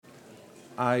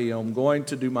I am going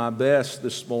to do my best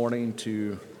this morning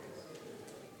to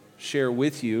share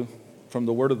with you from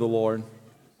the Word of the Lord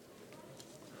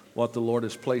what the Lord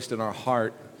has placed in our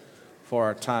heart for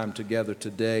our time together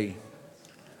today.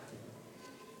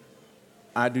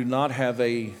 I do not have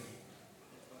a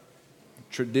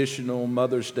traditional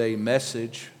Mother's Day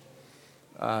message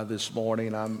this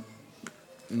morning. I'm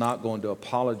not going to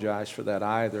apologize for that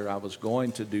either. I was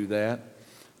going to do that,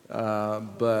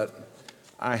 but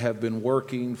I have been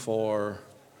working for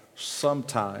some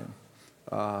time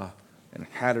and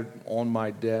had it on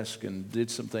my desk and did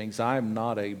some things. I'm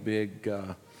not a big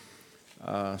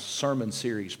sermon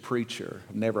series preacher,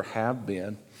 never have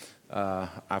been.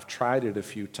 I've tried it a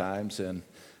few times and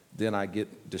then I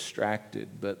get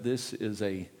distracted. But this is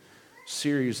a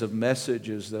series of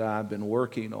messages that I've been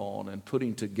working on and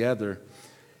putting together,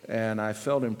 and I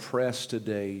felt impressed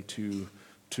today to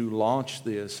launch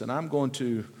this. And I'm going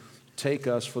to take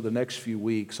us for the next few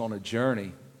weeks on a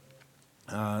journey,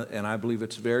 and I believe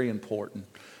it's very important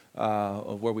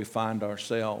of where we find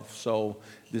ourselves. So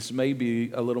this may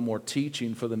be a little more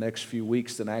teaching for the next few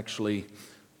weeks than actually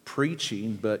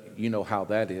preaching, but you know how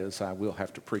that is. I will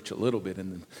have to preach a little bit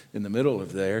in the middle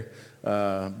of there,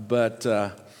 but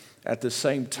at the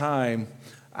same time,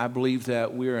 I believe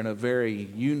that we're in a very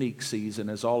unique season,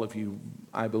 as all of you,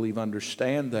 I believe,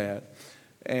 understand that.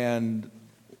 And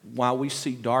while we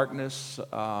see darkness,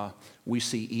 we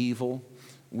see evil,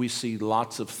 we see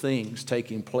lots of things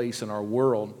taking place in our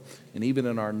world and even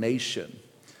in our nation,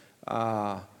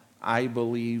 I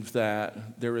believe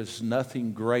that there is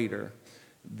nothing greater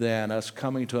than us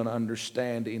coming to an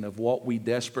understanding of what we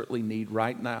desperately need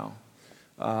right now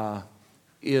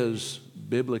is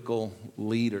biblical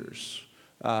leaders,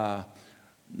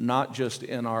 not just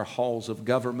in our halls of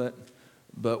government,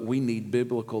 but we need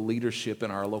biblical leadership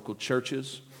in our local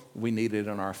churches. We need it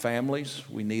in our families.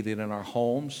 We need it in our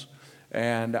homes.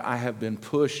 And I have been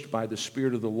pushed by the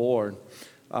Spirit of the Lord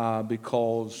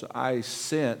because I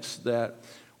sense that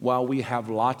while we have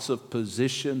lots of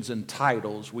positions and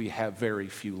titles, we have very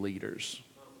few leaders.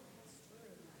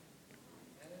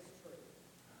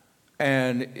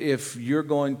 And if you're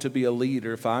going to be a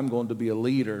leader, if I'm going to be a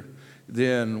leader,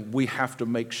 then we have to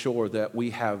make sure that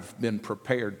we have been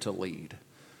prepared to lead.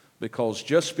 Because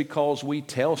just because we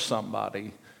tell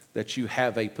somebody that you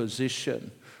have a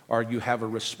position or you have a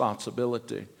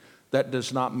responsibility, that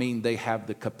does not mean they have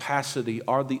the capacity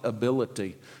or the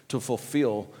ability to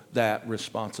fulfill that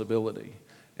responsibility.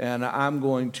 And I'm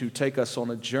going to take us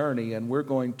on a journey, and we're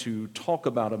going to talk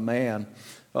about a man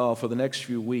for the next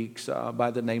few weeks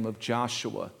by the name of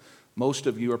Joshua. Most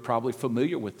of you are probably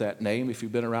familiar with that name if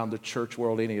you've been around the church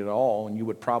world any at all, and you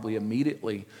would probably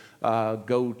immediately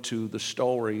go to the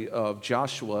story of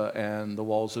Joshua and the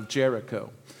walls of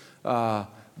Jericho.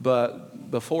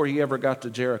 But before he ever got to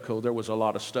Jericho, there was a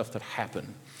lot of stuff that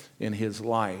happened in his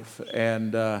life.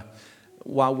 And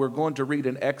while we're going to read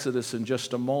in Exodus in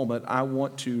just a moment, I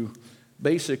want to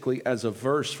basically, as a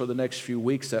verse for the next few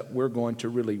weeks that we're going to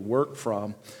really work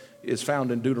from, is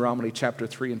found in Deuteronomy chapter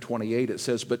 3 and 28. It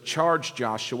says, "But charge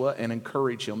Joshua and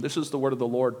encourage him." This is the word of the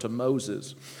Lord to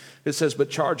Moses. It says, "But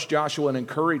charge Joshua and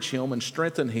encourage him and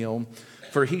strengthen him,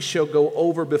 for he shall go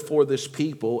over before this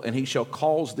people, and he shall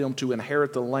cause them to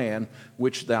inherit the land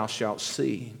which thou shalt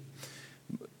see."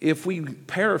 If we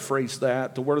paraphrase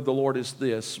that, the word of the Lord is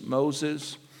this: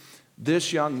 Moses,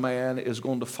 this young man is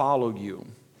going to follow you,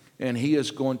 and he is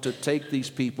going to take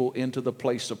these people into the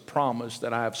place of promise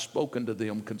that I have spoken to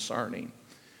them concerning.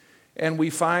 And we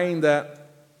find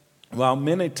that while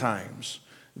many times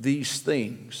these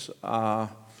things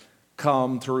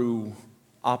come through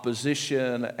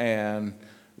opposition and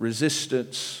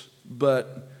resistance,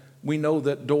 but we know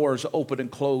that doors open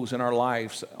and close in our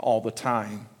lives all the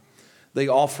time. They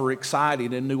offer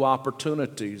exciting and new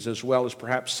opportunities, as well as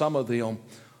perhaps some of them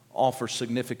offer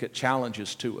significant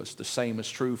challenges to us. The same is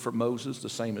true for Moses, the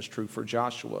same is true for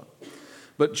Joshua.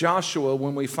 But Joshua,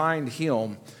 when we find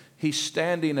him, he's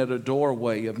standing at a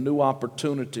doorway of new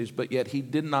opportunities, but yet he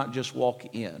did not just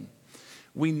walk in.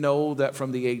 We know that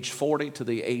from the age 40 to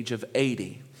the age of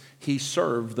 80, he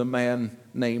served the man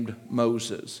named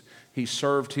Moses. He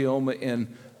served him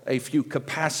in a few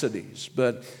capacities,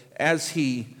 but as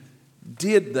he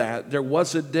did that, there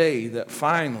was a day that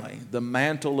finally the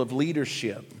mantle of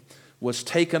leadership was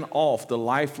taken off the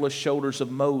lifeless shoulders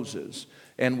of Moses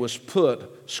and was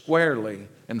put squarely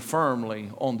and firmly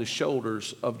on the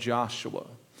shoulders of Joshua.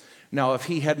 Now, if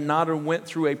he had not went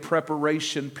through a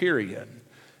preparation period,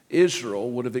 Israel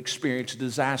would have experienced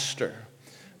disaster.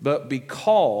 But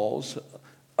because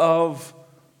of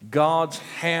God's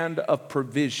hand of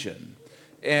provision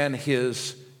and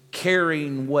his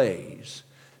caring ways.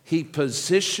 He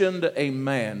positioned a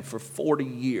man for 40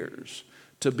 years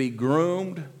to be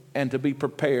groomed and to be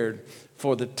prepared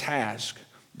for the task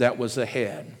that was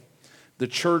ahead. The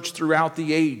church throughout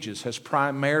the ages has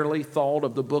primarily thought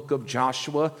of the book of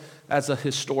Joshua as a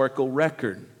historical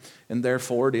record, and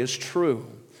therefore it is true.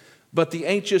 But the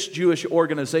ancient Jewish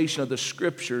organization of the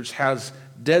Scriptures has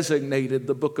designated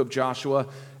the book of Joshua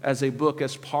as a book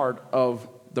as part of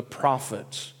the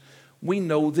prophets. We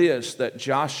know this, that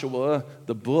Joshua,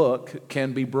 the book,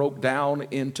 can be broke down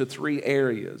into 3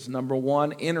 areas. Number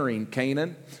 1, entering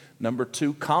Canaan. Number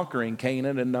 2, conquering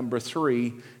Canaan. And number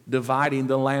 3, dividing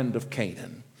the land of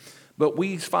Canaan. But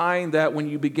we find that when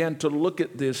you begin to look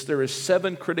at this, there is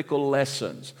 7 critical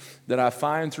lessons that I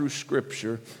find through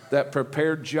Scripture that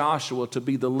prepared Joshua to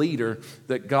be the leader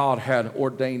that God had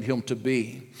ordained him to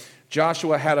be.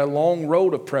 Joshua had a long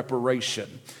road of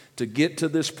preparation to get to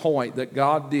this point that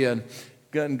God did.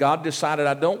 And God decided,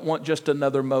 I don't want just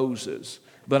another Moses,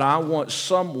 but I want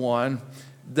someone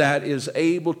that is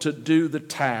able to do the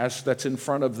task that's in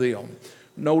front of them.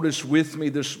 Notice with me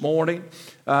this morning,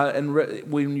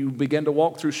 when you begin to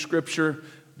walk through Scripture,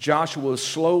 Joshua was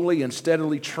slowly and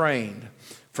steadily trained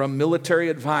from military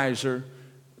advisor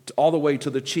all the way to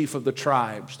the chief of the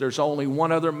tribes. There's only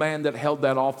one other man that held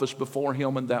that office before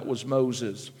him, and that was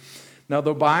Moses. Now,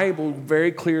 the Bible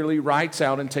very clearly writes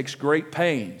out and takes great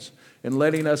pains in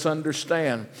letting us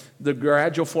understand the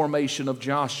gradual formation of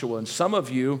Joshua. And some of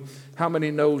you, how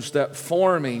many knows that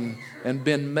forming and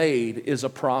being made is a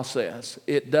process?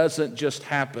 It doesn't just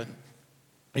happen.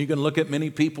 You can look at many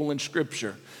people in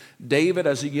Scripture. David,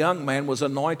 as a young man, was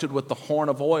anointed with the horn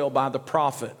of oil by the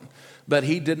prophet, but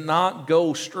he did not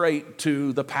go straight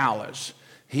to the palace.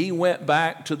 He went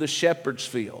back to the shepherd's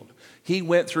field. He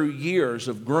went through years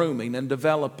of grooming and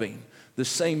developing. The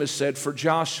same is said for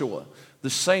Joshua. The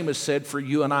same is said for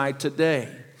you and I today.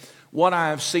 What I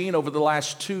have seen over the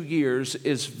last 2 years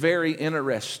is very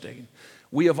interesting.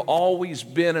 We have always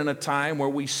been in a time where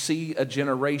we see a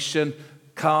generation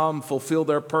come, fulfill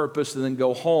their purpose, and then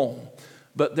go home.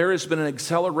 But there has been an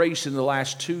acceleration in the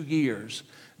last 2 years.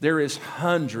 There is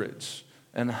hundreds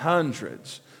and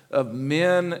hundreds of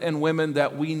men and women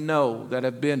that we know that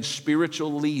have been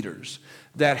spiritual leaders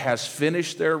that has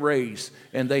finished their race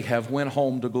and they have went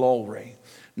home to glory.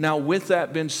 Now, with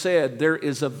that being said, there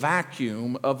is a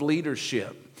vacuum of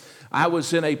leadership. I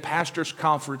was in a pastor's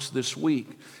conference this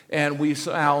week, and we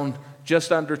found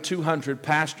just under 200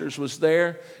 pastors was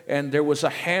there, and there was a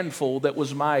handful that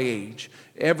was my age.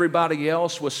 Everybody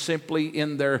else was simply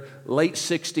in their late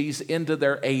 60s into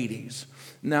their 80s.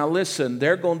 Now listen,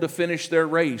 they're going to finish their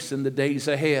race in the days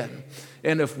ahead.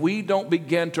 And if we don't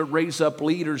begin to raise up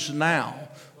leaders now,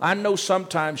 I know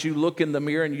sometimes you look in the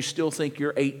mirror and you still think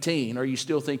you're 18 or you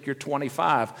still think you're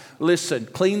 25. Listen,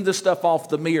 clean the stuff off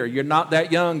the mirror. You're not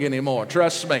that young anymore.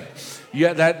 Trust me.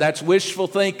 Yeah, that's wishful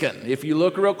thinking. If you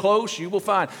look real close, you will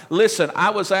find. Listen, I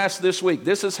was asked this week,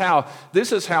 this is how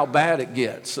bad it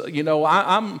gets. You know,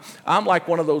 I'm like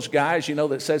one of those guys, you know,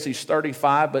 that says he's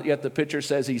 35, but yet the picture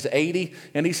says he's 80.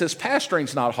 And he says,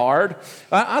 pastoring's not hard.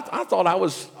 I thought I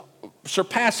was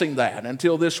surpassing that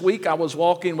until this week. I was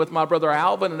walking with my brother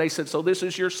Alvin, and they said, so this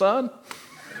is your son?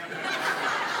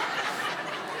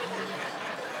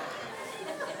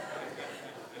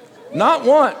 Not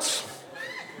once,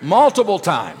 multiple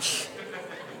times.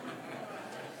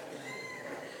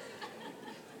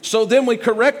 So then we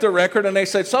correct the record, and they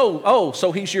said,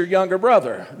 so he's your younger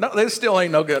brother. No, this still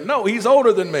ain't no good. No, he's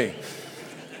older than me.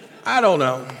 I don't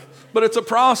know, but it's a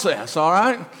process, all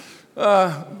right?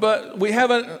 But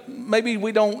maybe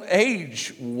we don't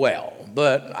age well,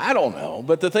 but I don't know.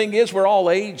 But the thing is, we're all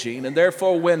aging, and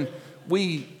therefore when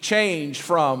we change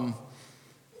from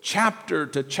chapter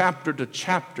to chapter to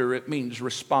chapter, it means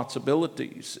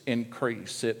responsibilities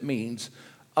increase. It means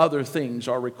other things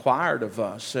are required of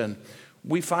us. And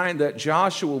we find that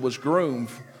Joshua was groomed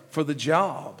for the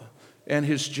job, and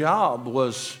his job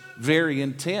was very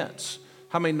intense.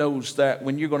 How many knows that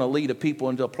when you're going to lead a people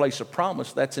into a place of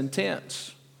promise, that's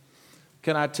intense?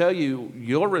 Can I tell you,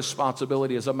 your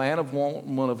responsibility as a man of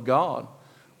woman of God,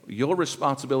 your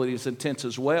responsibility is intense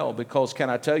as well, because can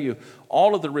I tell you,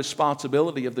 all of the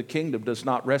responsibility of the kingdom does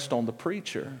not rest on the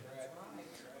preacher,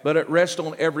 but it rests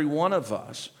on every one of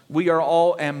us. We are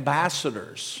all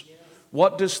ambassadors.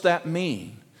 What does that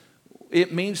mean?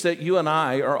 It means that you and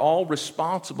I are all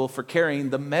responsible for carrying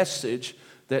the message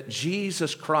that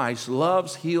Jesus Christ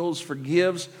loves, heals,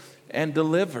 forgives, and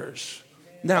delivers.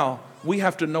 Now, we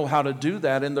have to know how to do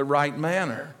that in the right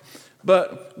manner.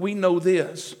 But we know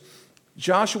this.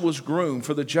 Joshua was groomed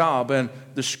for the job, and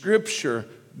the Scripture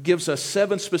gives us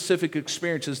 7 specific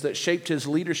experiences that shaped his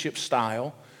leadership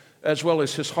style, as well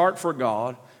as his heart for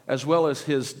God, as well as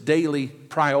his daily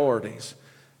priorities.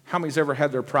 How many's ever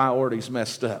had their priorities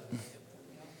messed up?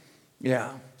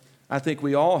 Yeah, I think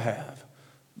we all have.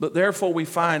 But therefore we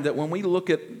find that when we look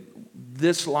at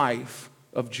this life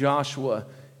of Joshua,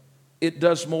 it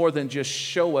does more than just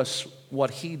show us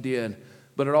what he did,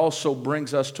 but it also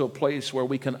brings us to a place where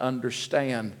we can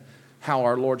understand how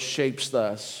our Lord shapes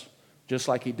us, just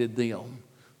like he did them,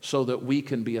 so that we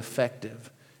can be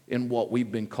effective in what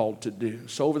we've been called to do.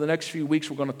 So over the next few weeks,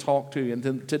 we're going to talk to you, and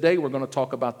then today we're going to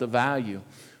talk about the value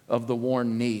of the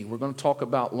worn knee. We're going to talk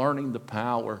about learning the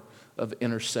power of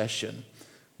intercession.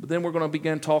 But then we're going to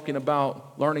begin talking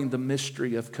about learning the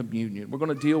mystery of communion. We're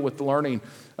going to deal with learning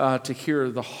to hear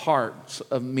the hearts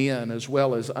of men, as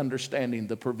well as understanding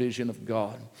the provision of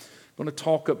God. We're going to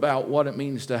talk about what it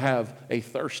means to have a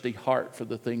thirsty heart for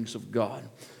the things of God.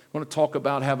 We're going to talk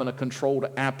about having a controlled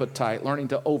appetite, learning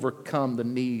to overcome the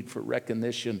need for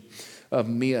recognition of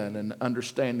men, and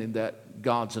understanding that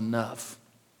God's enough.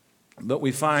 But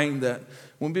we find that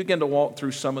when we begin to walk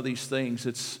through some of these things,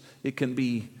 it can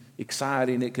be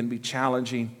exciting, it can be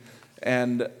challenging.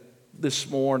 And this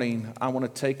morning, I want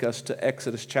to take us to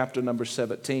Exodus chapter number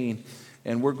 17,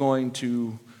 and we're going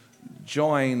to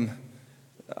join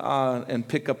and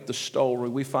pick up the story.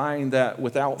 We find that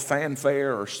without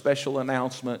fanfare or special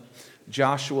announcement,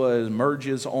 Joshua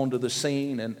emerges onto the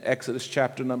scene in Exodus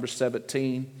chapter number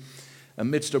 17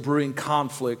 amidst a brewing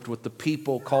conflict with the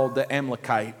people called the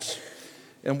Amalekites.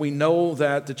 And we know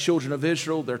that the children of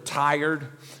Israel, they're tired.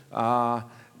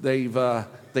 They've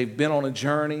been on a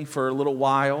journey for a little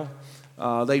while.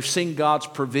 They've seen God's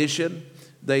provision.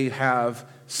 They have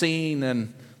seen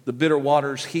and the bitter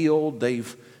waters healed.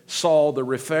 They've saw the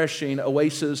refreshing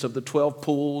oasis of the 12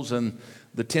 pools and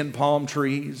the 10 palm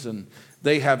trees. And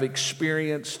they have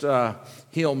experienced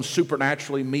him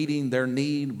supernaturally meeting their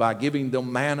need by giving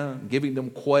them manna, giving them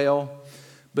quail.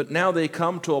 But now they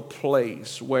come to a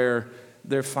place where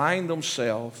they find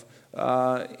themselves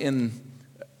in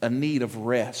a need of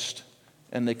rest,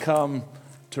 and they come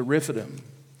to Rephidim.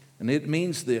 And it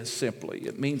means this simply.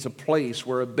 It means a place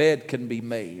where a bed can be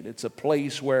made. It's a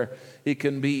place where it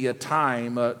can be a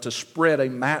time to spread a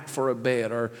mat for a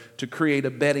bed or to create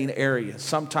a bedding area.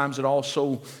 Sometimes it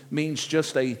also means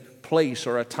just a place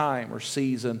or a time or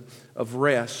season of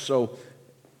rest. So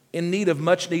in need of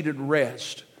much needed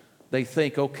rest, they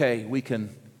think, okay, we can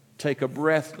take a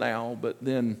breath now, but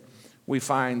then we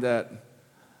find that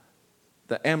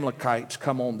the Amalekites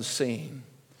come on the scene.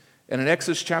 And in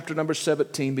Exodus chapter number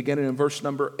 17, beginning in verse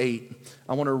number 8,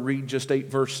 I want to read just 8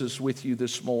 verses with you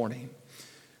this morning.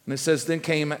 And it says, Then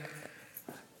came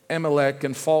Amalek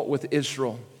and fought with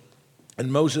Israel.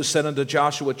 And Moses said unto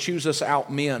Joshua, Choose us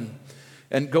out men,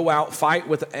 and go out, fight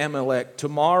with Amalek.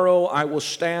 Tomorrow I will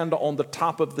stand on the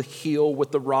top of the hill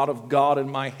with the rod of God in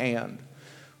my hand.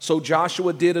 So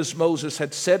Joshua did as Moses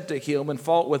had said to him, and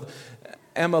fought with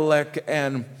Amalek.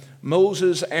 And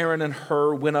Moses, Aaron, and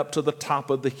Hur went up to the top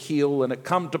of the hill. And it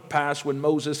come to pass, when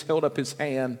Moses held up his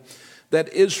hand,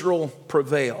 that Israel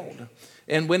prevailed.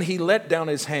 And when he let down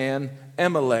his hand,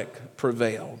 Amalek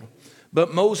prevailed.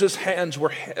 But Moses' hands were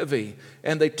heavy,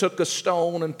 and they took a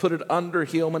stone and put it under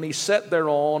him, and he sat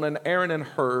thereon. And Aaron and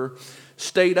Hur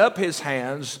stayed up his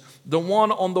hands, the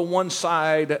one on the one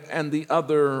side and the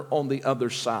other on the other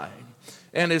side.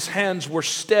 And his hands were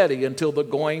steady until the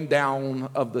going down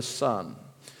of the sun.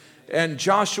 And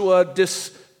Joshua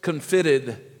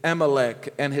discomfited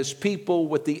Amalek and his people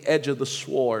with the edge of the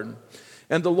sword.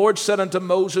 And the Lord said unto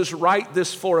Moses, Write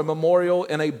this for a memorial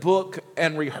in a book,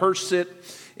 and rehearse it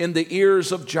in the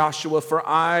ears of Joshua, for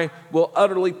I will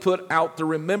utterly put out the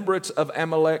remembrance of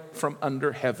Amalek from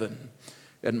under heaven.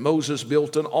 And Moses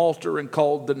built an altar and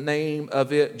called the name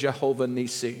of it Jehovah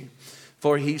Nissi.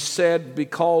 For he said,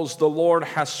 Because the Lord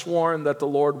hath sworn that the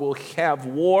Lord will have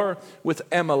war with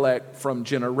Amalek from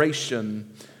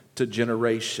generation to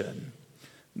generation.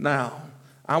 Now,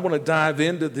 I want to dive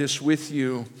into this with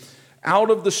you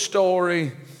out of the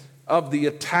story of the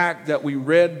attack that we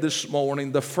read this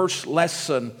morning. The first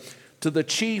lesson to the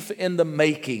chief in the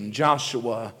making,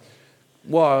 Joshua,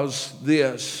 was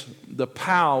this: the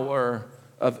power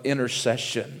of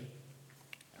intercession.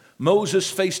 Moses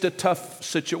faced a tough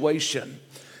situation,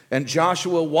 and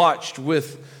Joshua watched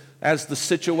as the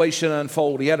situation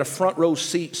unfolded. He had a front row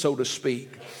seat, so to speak,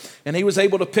 and he was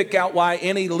able to pick out why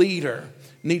any leader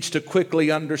needs to quickly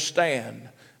understand.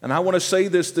 And I want to say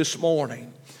this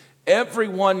morning: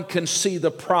 everyone can see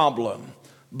the problem,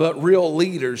 but real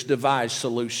leaders devise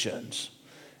solutions.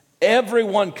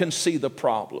 Everyone can see the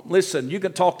problem. Listen, you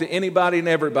can talk to anybody and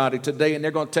everybody today, and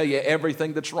they're going to tell you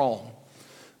everything that's wrong.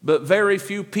 But very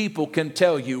few people can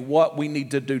tell you what we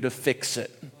need to do to fix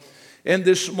it. And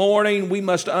this morning, we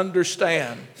must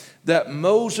understand that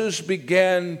Moses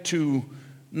began to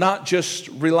not just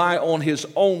rely on his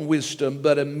own wisdom,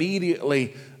 but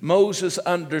immediately Moses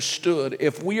understood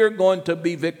if we are going to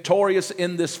be victorious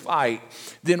in this fight,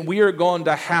 then we are going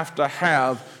to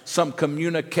have some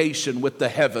communication with the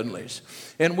heavenlies.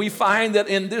 And we find that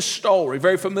in this story,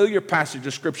 very familiar passage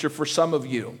of Scripture for some of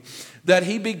you, that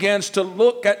he begins to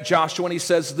look at Joshua and he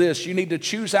says this: you need to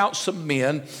choose out some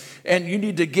men and you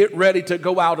need to get ready to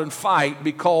go out and fight,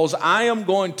 because I am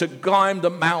going to climb the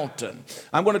mountain.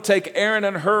 I'm going to take Aaron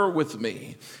and Hur with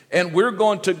me, and we're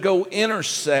going to go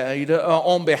intercede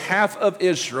on behalf of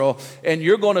Israel, and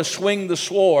you're going to swing the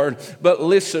sword. But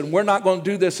listen, we're not going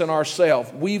to do this in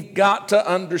ourselves. We've got to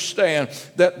understand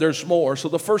that there's more. So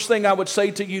the first thing I would say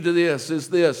to you to this is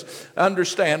this: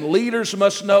 understand, leaders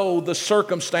must know the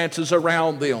circumstances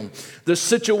around them, the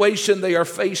situation they are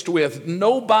faced with.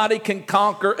 Nobody can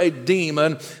conquer a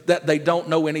demon that they don't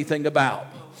know anything about.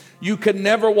 You can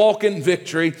never walk in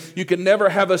victory. You can never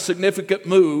have a significant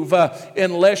move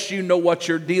unless you know what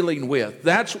you're dealing with.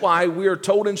 That's why we are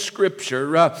told in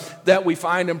Scripture that we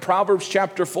find in Proverbs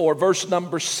chapter 4, verse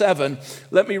number 7.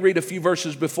 Let me read a few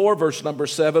verses before verse number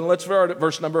 7. Let's start at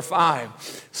verse number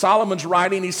 5. Solomon's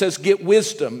writing, he says, get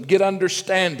wisdom, get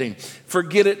understanding,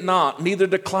 forget it not, neither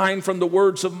decline from the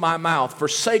words of my mouth.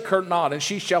 Forsake her not, and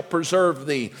she shall preserve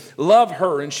thee. Love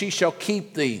her, and she shall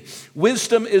keep thee.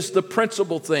 Wisdom is the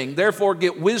principal thing. Therefore,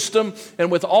 get wisdom,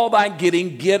 and with all thy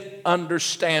getting, get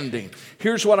understanding.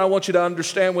 Here's what I want you to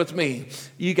understand with me.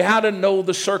 You got to know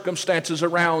the circumstances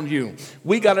around you.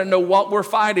 We got to know what we're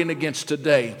fighting against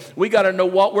today. We got to know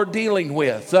what we're dealing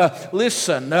with.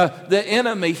 Listen, the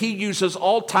enemy, he uses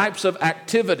all types of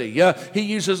activity. He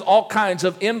uses all kinds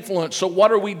of influence. So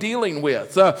what are we dealing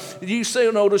with? You say,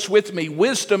 notice with me,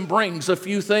 wisdom brings a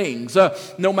few things.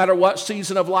 No matter what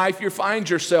season of life you find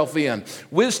yourself in.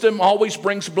 Wisdom always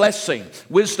brings blessing.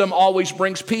 Wisdom always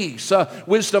brings peace.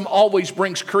 Wisdom always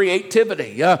brings creativity.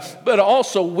 But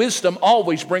also wisdom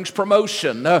always brings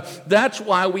promotion. That's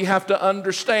why we have to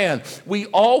understand. We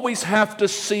always have to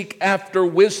seek after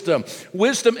wisdom.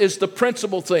 Wisdom is the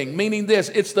principal thing, meaning this: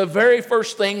 it's the very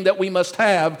first thing that we must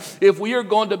have if we are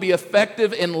going to be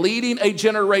effective in leading a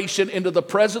generation into the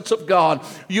presence of God.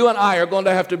 You and I are going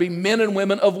to have to be men and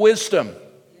women of wisdom.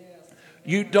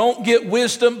 You don't get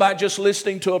wisdom by just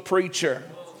listening to a preacher.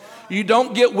 You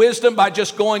don't get wisdom by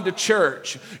just going to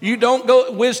church. You don't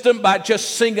get wisdom by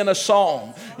just singing a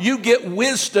song. You get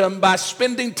wisdom by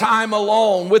spending time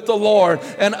alone with the Lord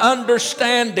and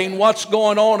understanding what's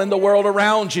going on in the world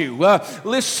around you.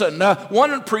 Listen,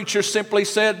 one preacher simply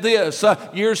said this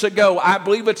years ago: I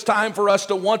believe it's time for us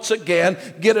to once again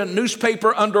get a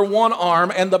newspaper under one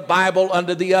arm and the Bible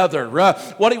under the other.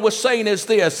 What he was saying is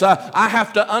this: I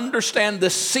have to understand the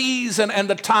season and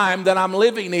the time that I'm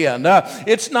living in.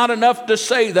 It's not enough to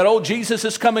say that, oh, Jesus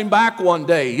is coming back one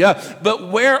day. But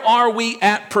where are we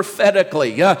at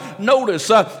prophetically? Notice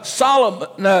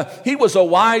Solomon, he was a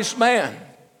wise man.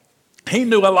 He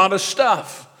knew a lot of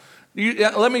stuff.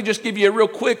 Let me just give you a real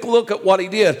quick look at what he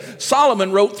did.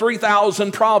 Solomon wrote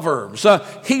 3,000 proverbs.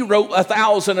 He wrote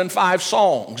 1,005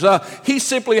 songs. He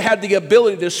simply had the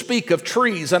ability to speak of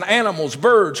trees and animals,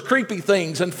 birds, creepy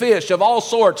things, and fish of all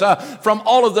sorts from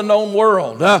all of the known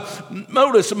world.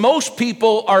 Notice, most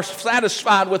people are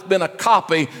satisfied with being a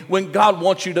copy when God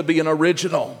wants you to be an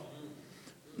original.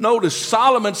 Notice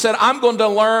Solomon said, I'm going to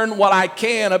learn what I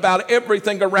can about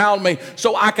everything around me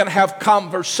so I can have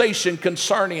conversation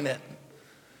concerning it.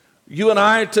 You and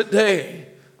I today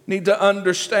need to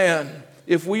understand,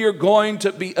 if we are going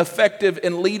to be effective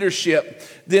in leadership,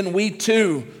 then we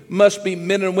too must be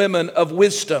men and women of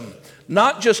wisdom,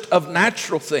 not just of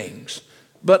natural things,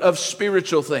 but of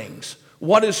spiritual things.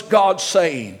 What is God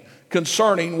saying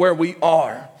concerning where we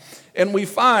are? And we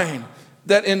find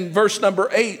that in verse number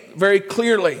 8, very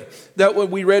clearly, that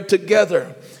when we read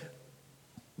together,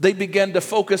 they began to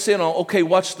focus in on, okay,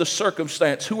 what's the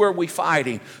circumstance? Who are we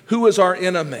fighting? Who is our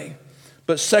enemy?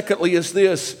 But secondly is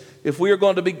this: if we are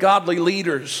going to be godly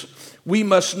leaders, we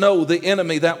must know the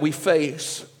enemy that we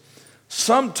face.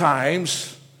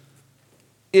 Sometimes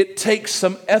it takes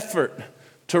some effort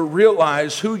to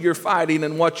realize who you're fighting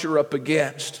and what you're up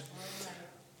against.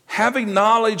 Having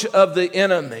knowledge of the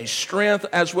enemy's strength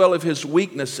as well as his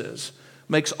weaknesses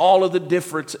makes all of the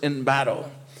difference in battle.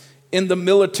 In the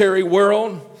military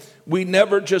world, we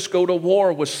never just go to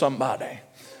war with somebody,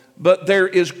 but there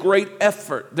is great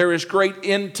effort. There is great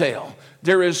intel.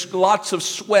 There is lots of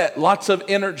sweat, lots of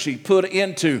energy put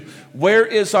into where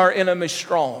is our enemy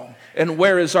strong and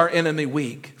where is our enemy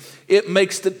weak. It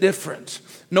makes the difference.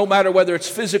 No matter whether it's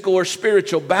physical or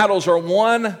spiritual, battles are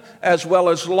won as well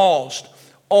as lost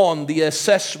on the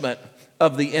assessment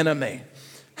of the enemy.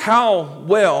 How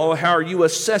are you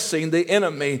assessing the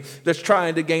enemy that's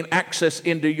trying to gain access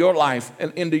into your life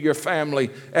and into your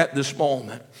family at this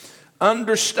moment?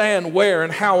 Understand where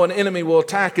and how an enemy will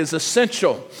attack is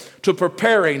essential to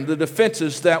preparing the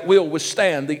defenses that will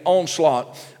withstand the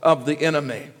onslaught of the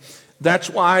enemy.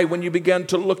 That's why when you begin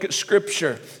to look at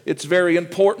Scripture, it's very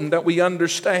important that we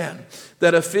understand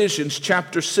that Ephesians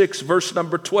chapter 6, verse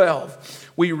number 12,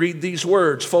 we read these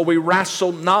words, "For we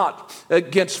wrestle not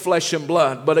against flesh and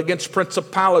blood, but against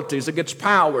principalities, against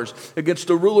powers, against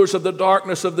the rulers of the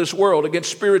darkness of this world, against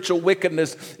spiritual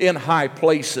wickedness in high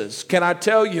places." Can I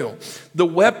tell you, the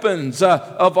weapons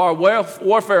of our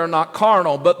warfare are not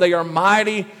carnal, but they are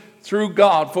mighty through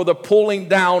God for the pulling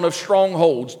down of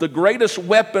strongholds. The greatest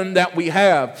weapon that we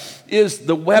have is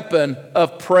the weapon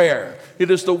of prayer.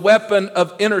 It is the weapon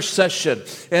of intercession.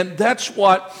 And that's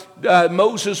what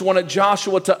Moses wanted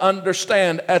Joshua to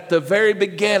understand at the very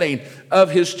beginning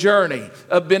of his journey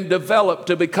of being developed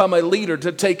to become a leader,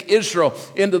 to take Israel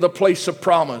into the place of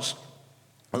promise.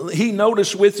 He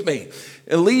noticed with me,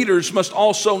 leaders must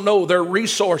also know their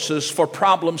resources for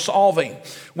problem solving.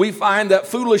 We find that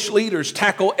foolish leaders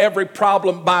tackle every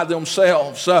problem by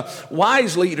themselves.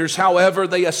 Wise leaders, however,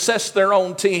 they assess their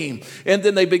own team and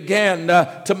then they began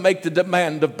to make the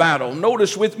demand of battle.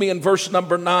 Notice with me in verse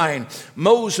number 9,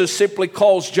 Moses simply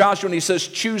calls Joshua and he says,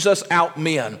 "Choose us out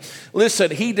men."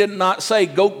 Listen, he did not say,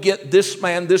 "Go get this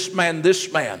man, this man,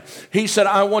 this man." He said,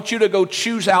 "I want you to go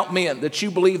choose out men that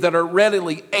you believe that are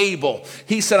readily able."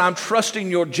 He said, "I'm trusting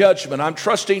your judgment. I'm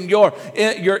trusting your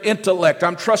intellect.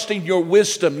 I'm trusting your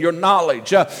wisdom, your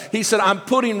knowledge." He said, "I'm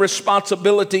putting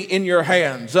responsibility in your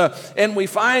hands." And we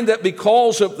find that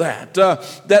because of that,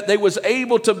 that they was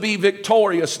able to be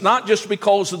victorious, not just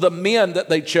because of the men that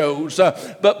they chose,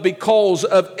 but because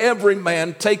of every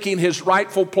man taking his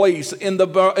rightful place in the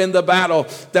battle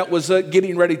that was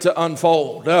getting ready to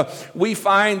unfold. We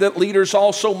find that leaders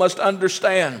also must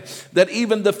understand that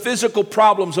even the physical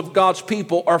problems of God's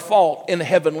people are fought in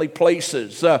heavenly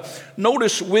places.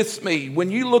 Notice with me, when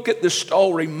you look at this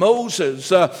story,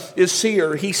 Moses is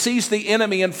here. He sees the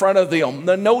enemy in front of them,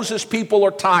 knows his people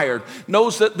are tired,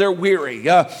 knows that they're weary.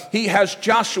 He has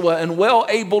Joshua and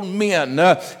well-able men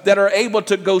that are able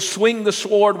to go swing the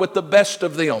sword with the best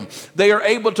of them. They are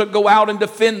able to go out and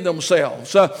defend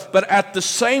themselves. But at the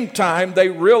same time, they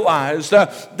realized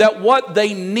that what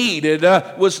they needed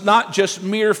was not just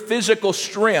mere physical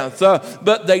strength,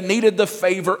 but they needed the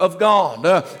favor of God.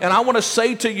 And I want to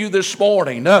say to you this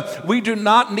morning, we do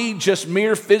not need just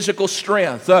mere physical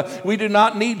strength. We do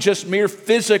not need just mere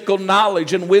physical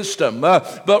knowledge and wisdom.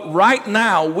 But right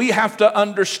now, we have to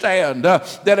understand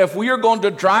that if we are going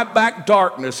to drive back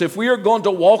darkness, if we are going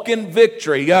to walk in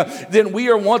victory, then we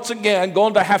are once again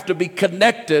going to have to be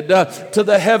connected to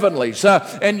the heavenlies.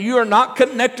 And you are not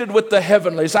connected with the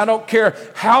heavenlies. I don't care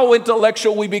how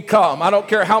intellectual we become. I don't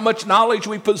care how much knowledge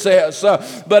we possess.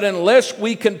 But unless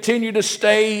we continue to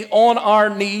stay on our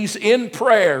knees in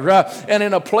prayer and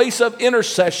in a place of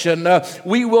intercession,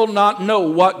 we will not know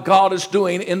what God is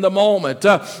doing in the moment.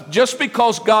 Just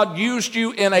because God used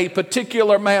you in a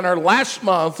particular manner last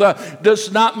month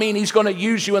does not mean He's going to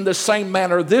use you in the same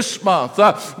manner this month,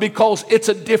 because it's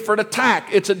a different attack.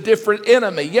 It's a different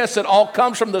enemy. Yes, it all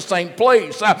comes from the same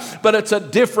place, but it's a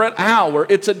different hour.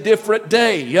 It's a different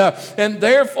day. And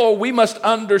therefore, we must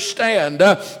understand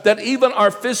that even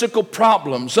our physical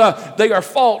problems, they are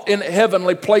fought in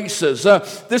heavenly places.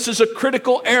 This is a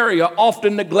critical area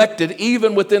often neglected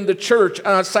even within the church,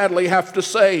 I sadly have to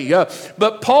say.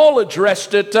 But Paul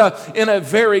addressed it in a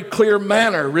very clear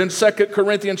manner in 2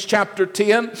 Corinthians chapter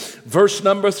 10, verse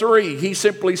number 3. He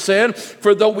simply said,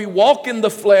 "For though we walk in the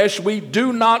flesh, we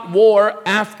do not war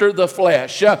after the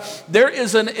flesh." There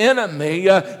is an enemy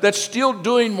that's still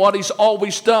doing what he's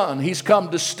always done. He's come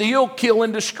to steal, kill,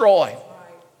 and destroy.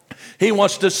 He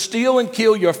wants to steal and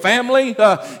kill your family.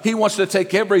 He wants to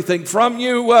take everything from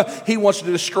you. He wants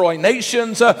to destroy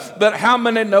nations. But how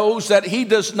many knows that he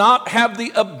does not have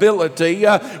the ability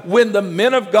when the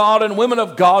men of God and women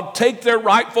of God take their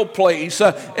rightful place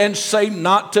and say,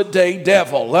 "Not today,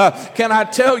 devil." Can I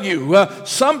tell you,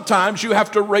 sometimes you have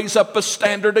to raise up a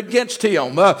standard against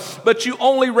him. But you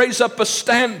only raise up a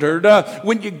standard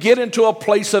when you get into a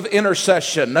place of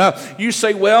intercession. You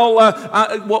say, "Well,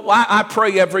 I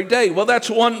pray every day." well, that's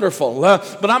wonderful.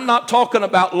 But I'm not talking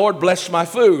about, Lord, bless my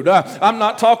food. I'm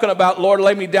not talking about, Lord,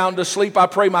 lay me down to sleep. I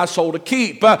pray my soul to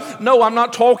keep. No, I'm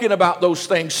not talking about those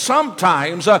things.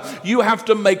 Sometimes you have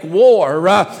to make war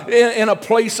in a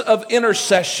place of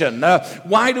intercession.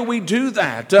 Why do we do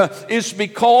that? It's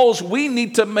because we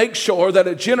need to make sure that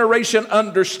a generation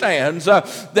understands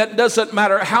that doesn't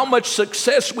matter how much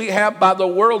success we have by the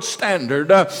world standard,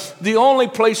 the only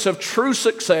place of true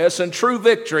success and true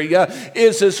victory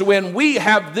is when we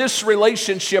have this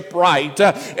relationship right,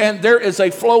 and there is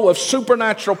a flow of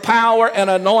supernatural power and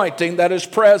anointing that is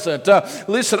present.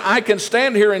 Listen, I can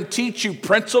stand here and teach you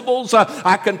principles.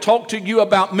 I can talk to you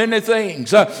about many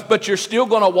things, but you're still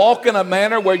going to walk in a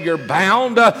manner where you're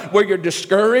bound, where you're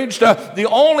discouraged. The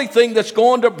only thing that's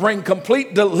going to bring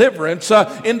complete deliverance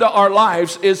into our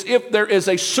lives is if there is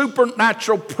a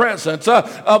supernatural presence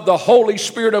of the Holy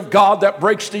Spirit of God that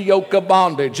breaks the yoke of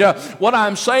bondage. What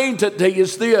I'm saying today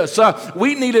is this: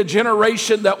 we need a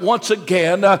generation that once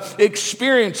again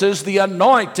experiences the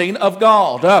anointing of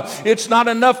God. It's not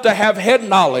enough to have head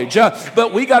knowledge,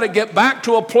 but we got to get back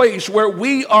to a place where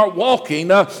we are walking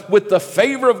with the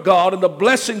favor of God and the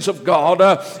blessings of God.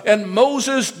 And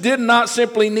Moses did not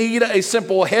simply need a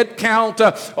simple head count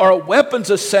or a weapons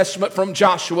assessment from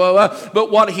Joshua,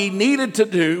 but what he needed to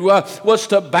do was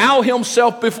to bow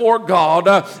himself before God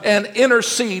and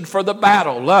intercede for the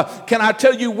battle. Can I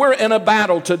tell you, we're in a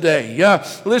battle today.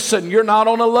 Listen, you're not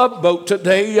on a love boat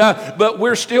today, but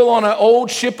we're still on an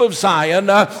old ship of Zion.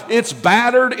 It's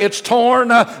battered, it's torn.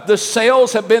 The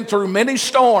sails have been through many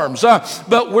storms,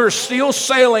 but we're still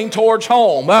sailing towards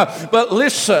home. But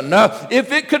listen,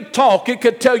 if it could talk, it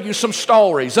could tell you some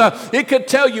stories. It could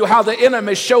tell you how the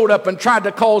enemy showed up and tried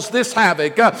to cause this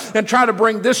havoc and try to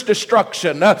bring this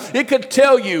destruction. It could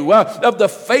tell you of the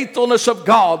faithfulness of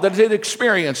God that it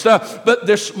experienced. But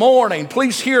this morning,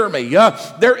 please hear me.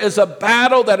 There is a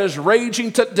battle that is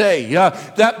raging today.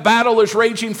 That battle is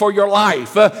raging for your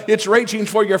life. It's raging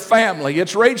for your family.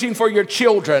 It's raging for your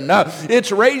children.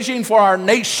 It's raging for our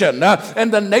nation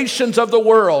and the nations of the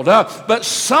world. But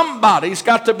somebody's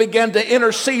got to begin to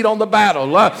intercede on the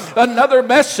battle. Another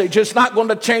message is not going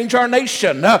to change our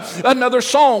nation. Another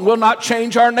song will not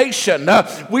change our nation.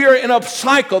 We are in a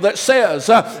cycle that says,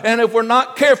 and if we're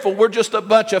not careful, we're just a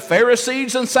bunch of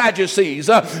Pharisees and Sadducees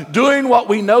doing what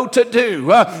we know to do.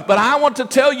 But I want to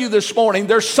tell you this morning,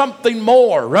 there's something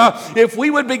more. If we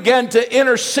would begin to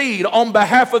intercede on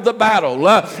behalf of the battle,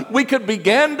 we could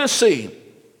begin to see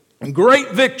great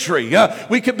victory.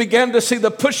 We could begin to see the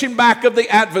pushing back of the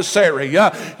adversary.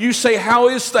 You say, how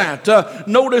is that?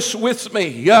 Notice with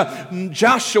me,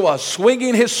 Joshua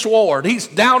swinging his sword. He's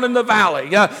down in the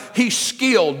valley. He's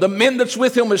skilled. The men that's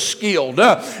with him is skilled.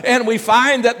 And we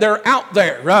find that they're out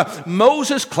there.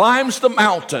 Moses climbs the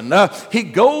mountain. He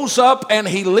goes up and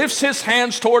he lifts his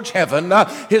hands towards heaven.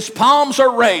 His palms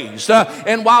are raised.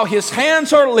 And while his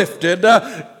hands are lifted,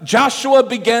 Joshua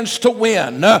begins to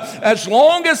win. As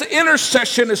long as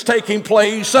intercession is taking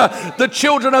place, the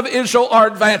children of Israel are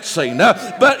advancing.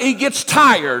 But he gets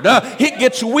tired. It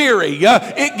gets weary.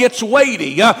 It gets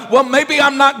weighty. Well, maybe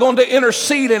I'm not going to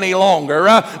intercede any longer.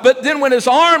 But then when his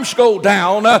arms go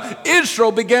down,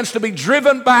 Israel begins to be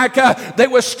driven back. They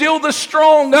were still the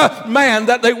strong man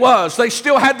that they was. They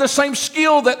still had the same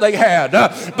skill that they had.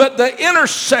 But the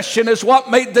intercession is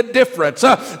what made the difference.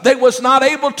 They was not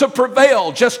able to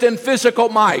prevail just in physical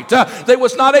might. They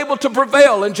was not able to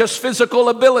prevail in just physical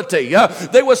ability.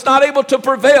 They was not able to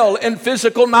prevail in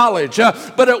physical knowledge.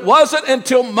 But it wasn't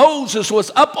until Moses was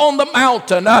up on the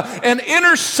mountain and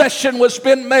intercession was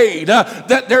been made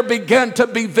that there began to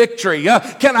be victory.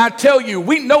 Can I tell you,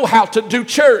 we know how to do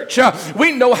church.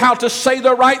 We know how to say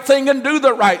the right thing and do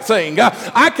the right thing.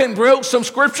 I can quote some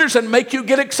scriptures and make you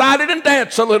get excited and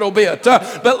dance a little bit.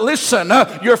 But listen,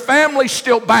 your family's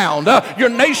still bound. Your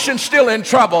nation's still in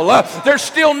trouble. There's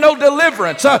still no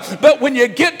deliverance. But when you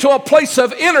get to a place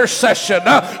of intercession,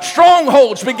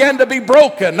 strongholds begin to be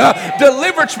broken.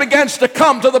 Deliverance begins to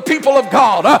come to the people of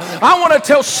God. I want to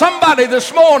tell somebody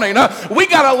this morning, we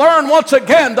got to learn once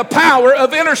again the power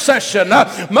of intercession.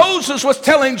 Moses was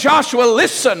telling Joshua,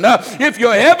 listen, if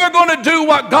you're ever going to do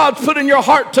what God's put in your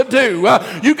heart to do,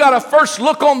 you got to first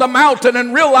look on the mountain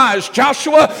and realize,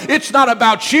 Joshua, it's not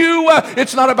about you,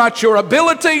 it's not about your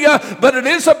ability, but it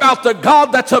is about the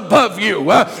God that's above you.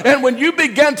 And when you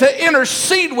begin to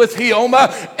intercede with him,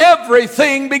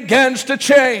 everything begins to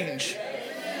change.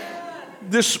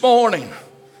 This morning,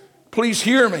 please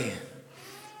hear me.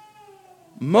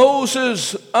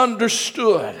 Moses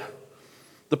understood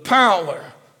the power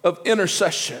of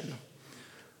intercession.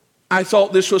 I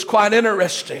thought this was quite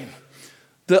interesting.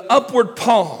 The upward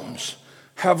palms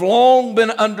have long been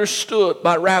understood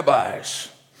by rabbis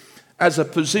as a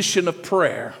position of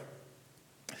prayer.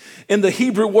 In the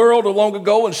Hebrew world of long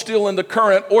ago and still in the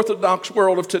current Orthodox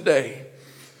world of today,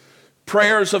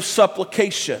 prayers of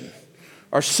supplication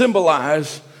are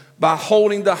symbolized by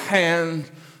holding the hand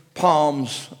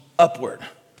palms upward.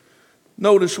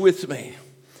 Notice with me,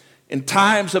 in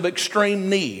times of extreme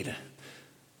need,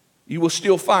 you will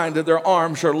still find that their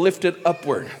arms are lifted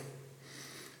upward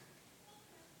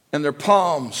and their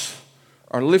palms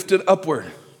are lifted upward.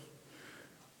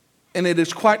 And it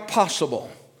is quite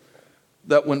possible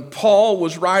that when Paul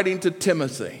was writing to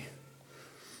Timothy,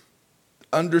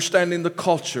 understanding the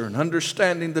culture and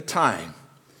understanding the time,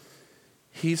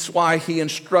 he's why he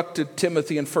instructed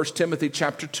Timothy in 1 Timothy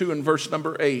chapter 2 and verse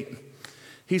number 8.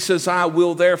 He says, I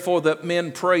will therefore that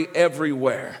men pray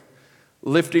everywhere,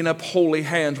 lifting up holy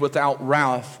hands without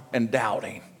wrath and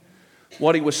doubting.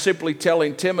 What he was simply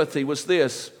telling Timothy was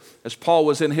this, as Paul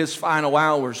was in his final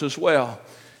hours as well.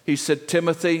 He said,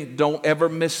 Timothy, don't ever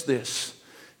miss this.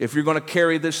 If you're going to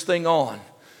carry this thing on,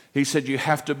 he said, you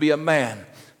have to be a man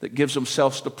that gives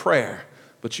themselves to prayer,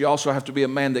 but you also have to be a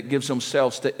man that gives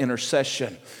themselves to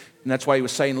intercession. And that's why he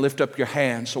was saying, lift up your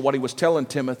hands. So what he was telling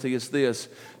Timothy is this,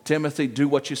 Timothy, do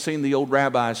what you've seen the old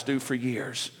rabbis do for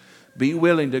years. Be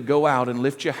willing to go out and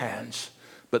lift your hands,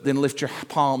 but then lift your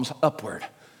palms upward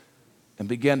and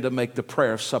begin to make the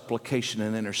prayer of supplication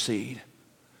and intercede.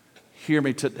 Hear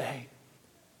me today.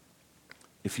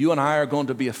 If you and I are going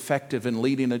to be effective in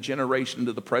leading a generation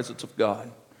into the presence of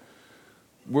God,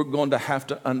 we're going to have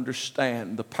to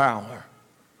understand the power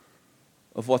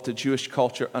of what the Jewish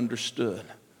culture understood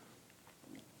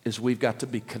is we've got to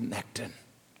be connected.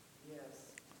 Yes.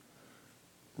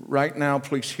 Right now,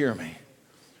 please hear me.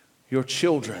 Your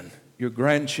children, your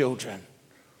grandchildren,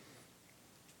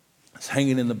 it's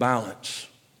hanging in the balance.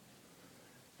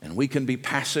 And we can be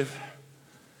passive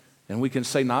and we can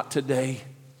say, not today,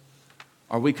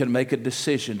 or we can make a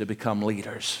decision to become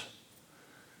leaders.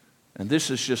 And this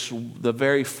is just the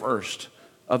very first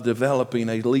of developing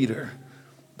a leader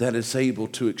that is able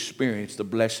to experience the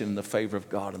blessing and the favor of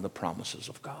God and the promises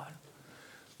of God.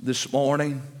 This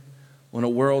morning, when a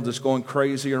world is going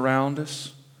crazy around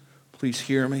us, please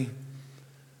hear me.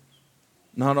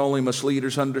 Not only must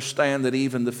leaders understand that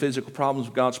even the physical problems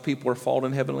of God's people are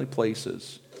fallen in heavenly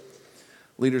places,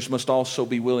 leaders must also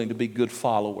be willing to be good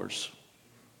followers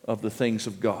of the things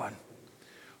of God.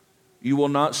 You will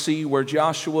not see where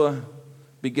Joshua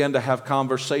began to have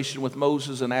conversation with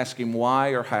Moses and ask him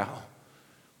why or how.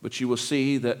 But you will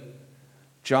see that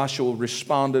Joshua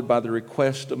responded by the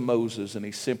request of Moses, and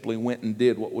he simply went and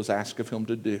did what was asked of him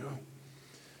to do.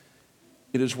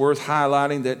 It is worth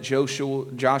highlighting that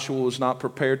Joshua was not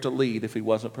prepared to lead if he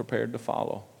wasn't prepared to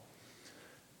follow.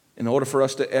 In order for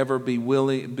us to ever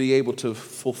be able to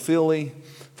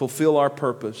fulfill our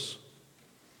purpose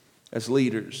as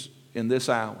leaders in this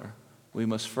hour, we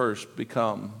must first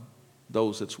become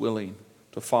those that's willing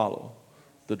to follow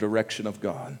the direction of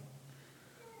God.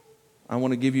 I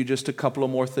want to give you just a couple of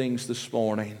more things this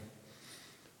morning.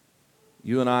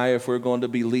 You and I, if we're going to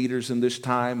be leaders in this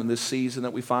time and this season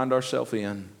that we find ourselves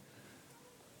in,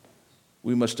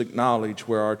 we must acknowledge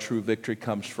where our true victory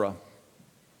comes from.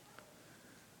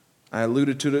 I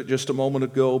alluded to it just a moment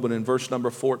ago, but in verse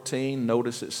number 14,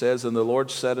 notice it says, and the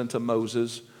Lord said unto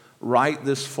Moses, write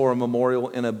this for a memorial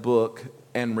in a book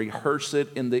and rehearse it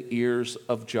in the ears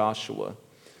of Joshua.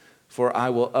 For I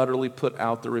will utterly put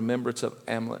out the remembrance of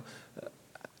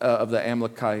the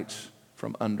Amalekites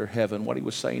from under heaven. What he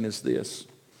was saying is this.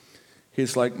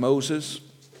 He's like, Moses,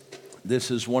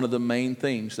 this is one of the main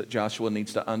things that Joshua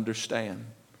needs to understand.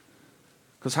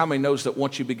 Because how many knows that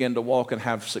once you begin to walk and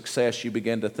have success, you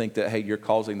begin to think that, hey, you're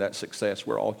causing that success.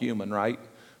 We're all human, right?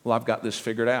 Well, I've got this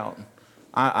figured out.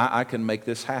 I can make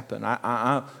this happen.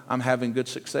 I'm having good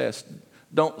success.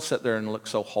 Don't sit there and look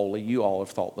so holy. You all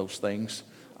have thought those things.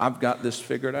 I've got this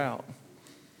figured out.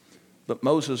 But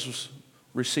Moses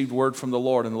received word from the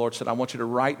Lord, and the Lord said, I want you to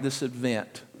write this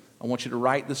event. I want you to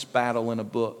write this battle in a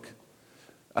book.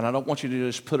 And I don't want you to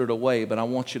just put it away, but I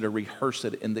want you to rehearse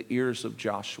it in the ears of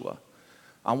Joshua.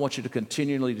 I want you to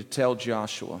continually to tell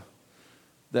Joshua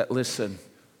that, listen,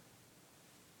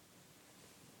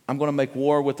 I'm going to make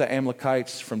war with the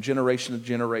Amalekites from generation to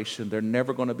generation. They're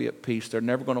never going to be at peace. They're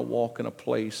never going to walk in a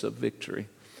place of victory.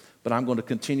 But I'm going to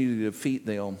continue to defeat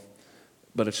them.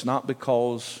 But it's not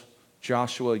because,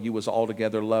 Joshua, you was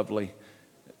altogether lovely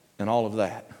and all of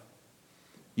that.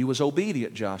 You was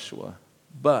obedient, Joshua.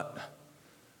 But,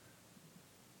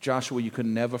 Joshua, you could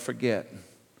never forget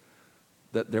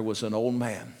that there was an old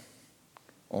man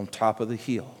on top of the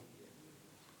hill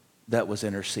that was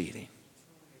interceding.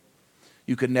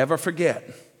 You could never forget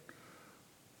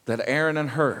that Aaron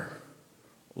and Hur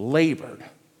labored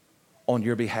on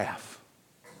your behalf.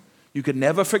 You could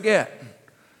never forget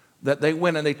that they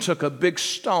went and they took a big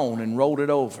stone and rolled it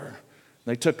over.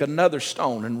 They took another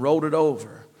stone and rolled it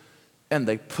over. And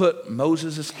they put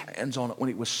Moses' hands on it when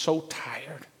he was so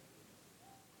tired.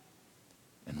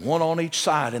 And one on each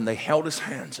side, and they held his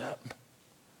hands up.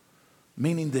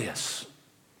 Meaning this: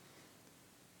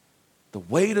 the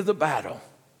weight of the battle,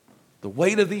 the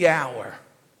weight of the hour,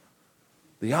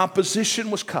 the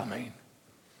opposition was coming.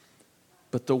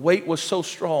 But the weight was so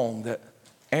strong that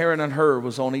Aaron and Hur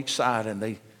was on each side, and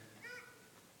they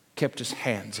kept his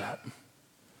hands up.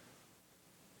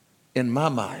 In my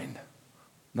mind,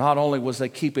 not only was they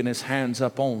keeping his hands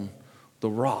up on the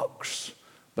rocks,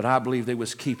 but I believe they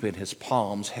was keeping his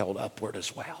palms held upward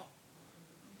as well,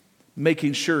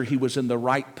 making sure he was in the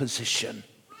right position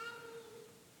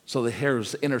so that there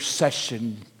was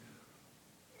intercession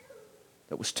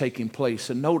that was taking place.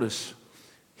 And notice,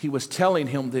 he was telling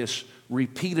him this: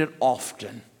 repeat it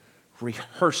often,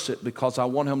 rehearse it, because I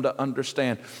want him to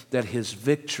understand that his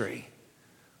victory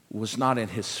was not in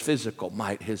his physical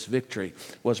might. His victory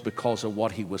was because of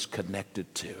what he was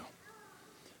connected to.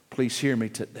 Please hear me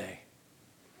today.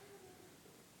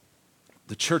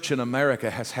 The church in America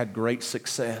has had great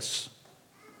success.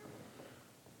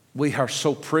 We are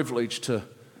so privileged to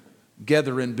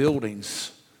gather in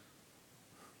buildings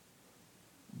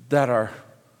that are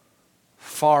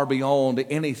far beyond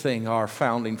anything our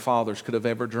founding fathers could have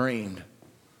ever dreamed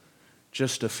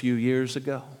just a few years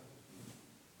ago.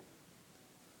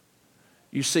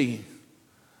 You see,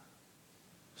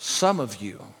 some of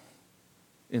you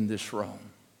in this room,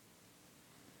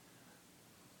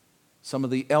 some of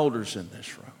the elders in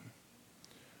this room,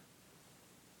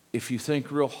 if you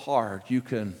think real hard, you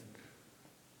can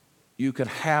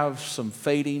have some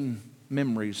fading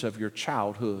memories of your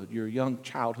childhood, your young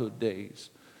childhood days,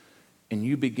 and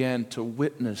you began to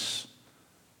witness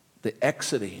the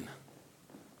exiting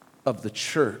of the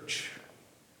church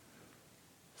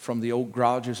from the old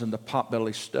garages and the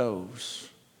potbelly stoves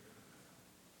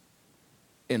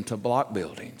into block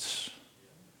buildings,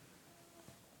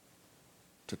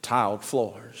 to tiled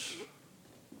floors,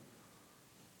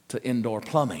 to indoor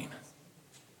plumbing.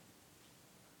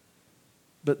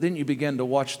 But then you begin to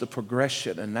watch the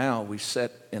progression, and now we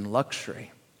sit in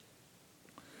luxury.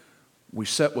 We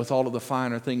sit with all of the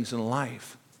finer things in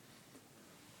life.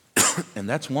 And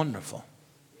that's wonderful.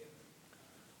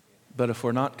 But if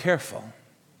we're not careful,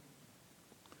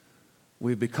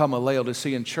 we've become a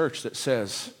Laodicean church that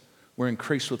says we're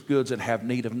increased with goods and have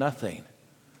need of nothing.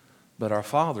 But our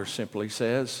Father simply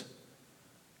says,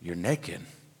 you're naked,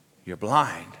 you're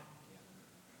blind.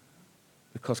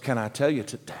 Because can I tell you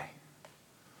today,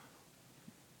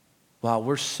 while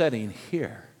we're sitting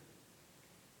here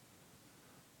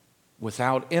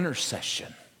without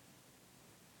intercession,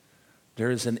 there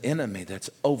is an enemy that's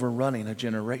overrunning a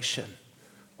generation,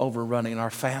 overrunning our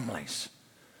families.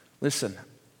 Listen,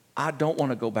 I don't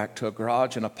want to go back to a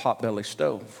garage and a potbelly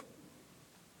stove.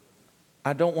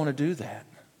 I don't want to do that.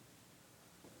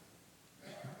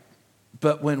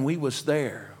 But when we was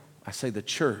there, I say the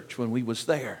church, when we was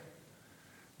there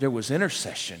was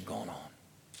intercession going on.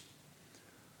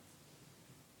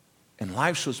 And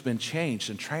lives was been changed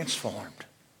and transformed.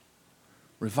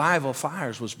 Revival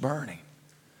fires was burning.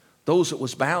 Those that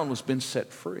was bound was been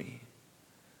set free.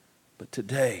 But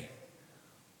today,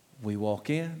 we walk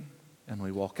in and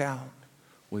we walk out.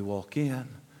 We walk in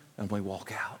and we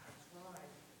walk out.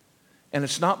 And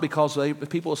it's not because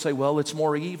people say, well, it's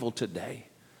more evil today.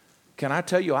 Can I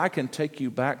tell you, I can take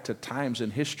you back to times in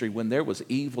history when there was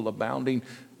evil abounding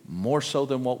more so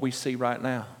than what we see right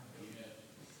now.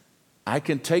 I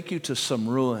can take you to some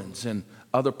ruins in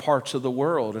other parts of the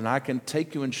world, and I can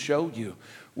take you and show you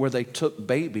where they took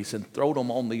babies and threw them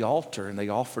on the altar and they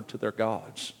offered to their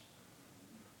gods.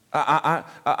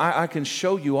 I can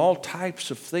show you all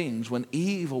types of things when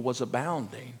evil was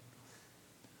abounding.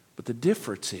 But the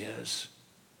difference is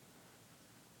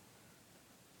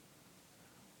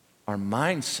our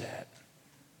mindset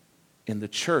in the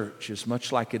church is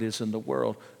much like it is in the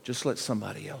world. Just let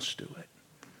somebody else do it.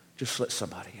 Just let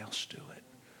somebody else do it.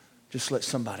 Just let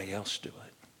somebody else do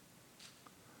it.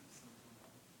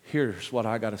 Here's what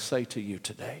I got to say to you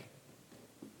today.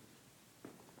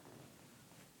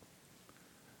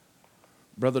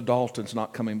 Brother Dalton's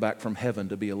not coming back from heaven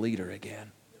to be a leader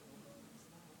again.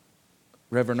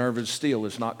 Reverend Irvin Steele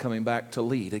is not coming back to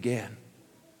lead again.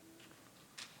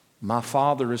 My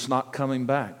father is not coming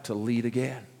back to lead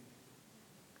again.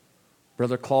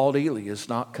 Brother Claude Ely is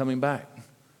not coming back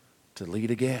to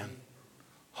lead again.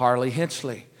 Harley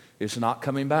Hensley is not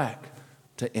coming back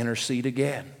to intercede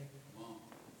again.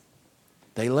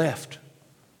 They left.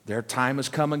 Their time has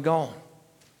come and gone.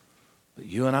 But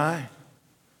you and I,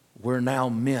 we're now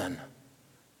men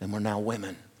and we're now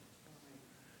women.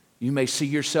 You may see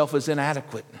yourself as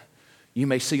inadequate. You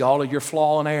may see all of your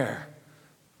flaw and error.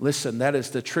 Listen, that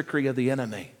is the trickery of the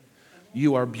enemy.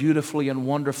 You are beautifully and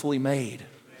wonderfully made.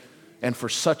 And for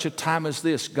such a time as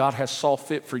this, God has saw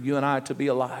fit for you and I to be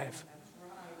alive.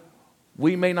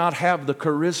 We may not have the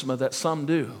charisma that some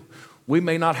do. We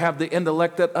may not have the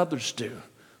intellect that others do.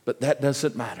 But that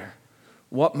doesn't matter.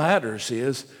 What matters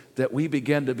is that we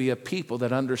begin to be a people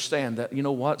that understand that, you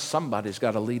know what, somebody's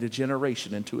got to lead a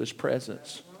generation into his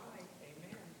presence.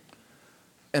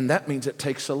 And that means it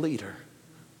takes a leader.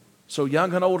 So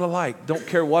young and old alike, don't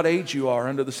care what age you are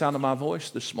under the sound of my voice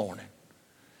this morning.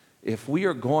 If we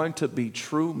are going to be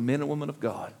true men and women of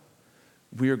God,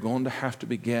 we are going to have to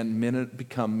become men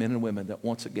and women that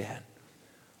once again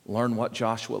learn what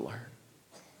Joshua learned.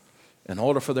 In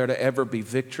order for there to ever be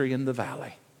victory in the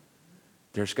valley,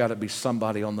 there's got to be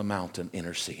somebody on the mountain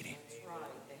interceding.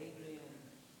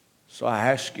 So I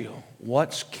ask you,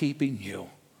 what's keeping you?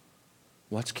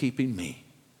 What's keeping me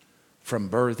from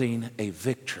birthing a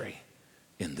victory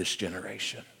in this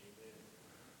generation?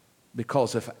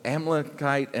 Because if Amalek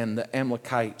and the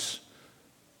Amalekites,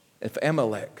 if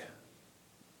Amalek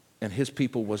and his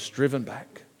people was driven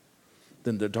back,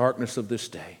 then the darkness of this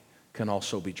day can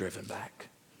also be driven back,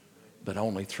 but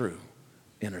only through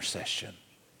intercession.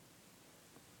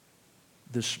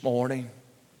 This morning,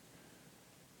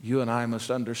 you and I must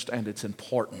understand it's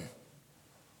important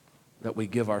that we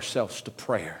give ourselves to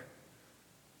prayer,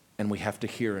 and we have to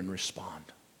hear and respond.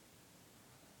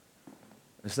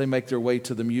 As they make their way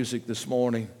to the music this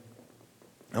morning,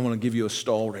 I want to give you a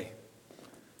story.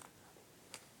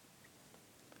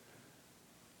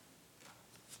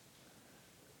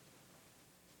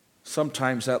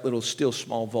 Sometimes that little still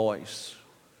small voice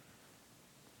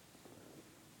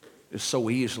is so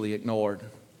easily ignored.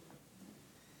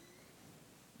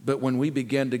 But when we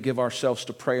begin to give ourselves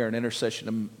to prayer and intercession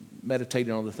and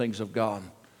meditating on the things of God,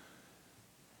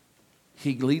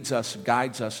 He leads us,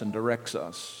 guides us, and directs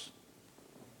us.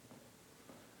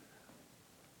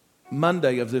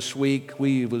 Monday of this week,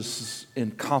 we was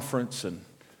in conference and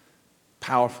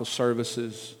powerful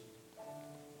services.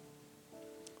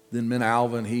 Then me and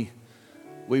Alvin,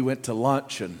 we went to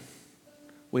lunch, and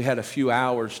we had a few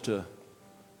hours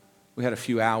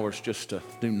just to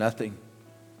do nothing.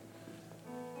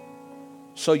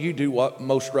 So you do what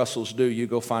most Russells do. You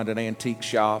go find an antique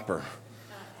shop or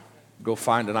go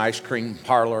find an ice cream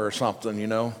parlor or something, you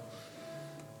know.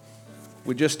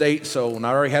 We just ate, and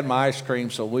I already had my ice cream,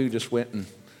 so we just went and,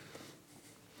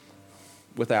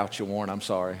 without you, Warren, I'm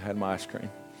sorry, I had my ice cream.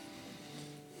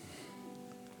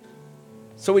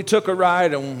 So we took a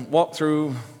ride and walked through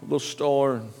a little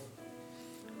store and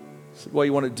said, what do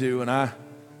you want to do? And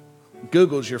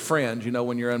Google's your friend, you know,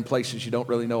 when you're in places you don't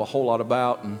really know a whole lot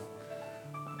about. And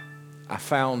I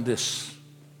found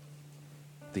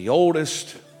the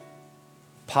oldest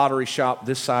pottery shop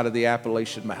this side of the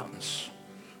Appalachian Mountains.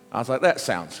 I was like, that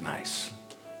sounds nice.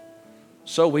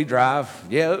 So we drive.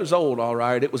 Yeah, it was old, all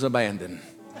right. It was abandoned.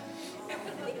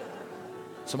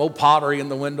 Some old pottery in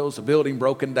the windows, a building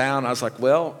broken down. I was like,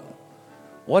 well,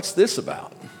 what's this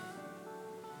about?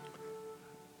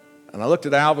 And I looked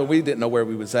at Alvin. We didn't know where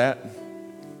we was at.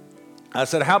 I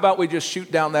said, how about we just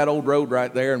shoot down that old road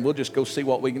right there and we'll just go see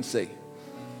what we can see?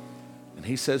 And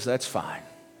he says, that's fine.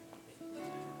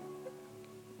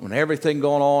 When everything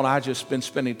going on, I just been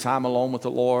spending time alone with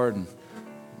the Lord and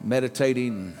meditating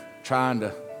and trying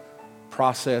to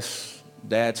process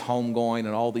Dad's homegoing and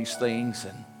all these things,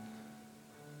 and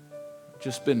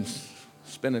just been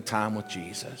spending time with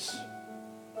Jesus.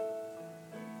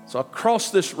 So I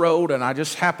cross this road and I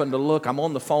just happen to look. I'm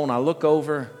on the phone. I look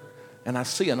over and I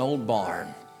see an old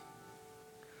barn.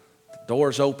 The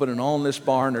door's open, and on this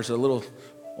barn there's a little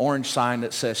orange sign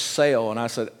that says sale. And I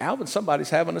said, Alvin,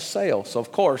 somebody's having a sale. So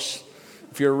of course,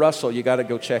 if you're a Russell, you got to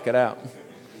go check it out.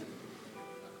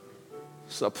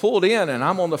 So I pulled in and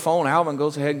I'm on the phone. Alvin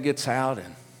goes ahead and gets out,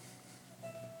 and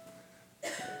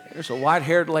there's a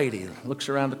white-haired lady, looks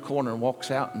around the corner and walks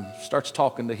out and starts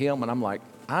talking to him. And I'm like,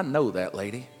 I know that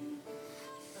lady.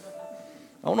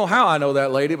 I don't know how I know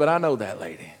that lady, but I know that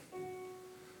lady.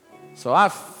 So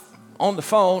I'm on the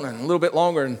phone and a little bit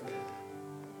longer, and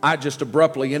I just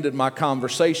abruptly ended my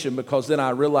conversation because then I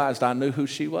realized I knew who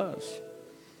she was.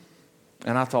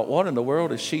 And I thought, what in the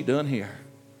world is she doing here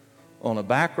on a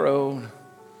back road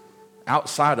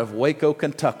outside of Waco,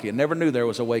 Kentucky? I never knew there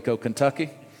was a Waco, Kentucky.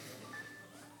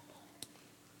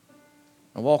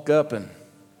 I walk up and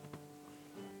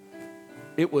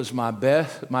It was my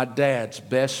dad's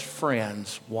best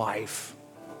friend's wife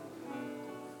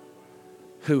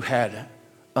who had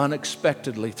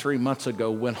unexpectedly 3 months ago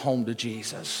went home to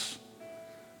Jesus.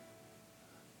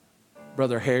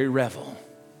 Brother Harry Revel.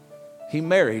 He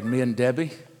married me and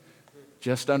Debbie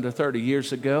just under 30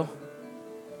 years ago.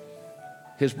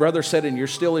 His brother said, "And you're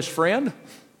still his friend?"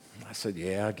 I said,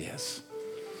 "Yeah, I guess."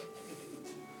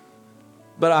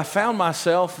 But I found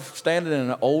myself standing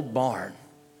in an old barn.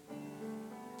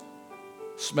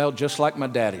 Smelled just like my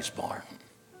daddy's barn.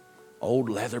 Old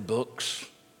leather books.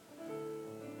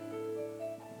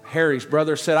 Harry's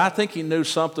brother said, I think he knew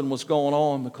something was going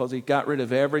on because he got rid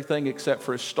of everything except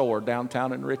for his store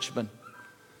downtown in Richmond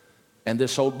and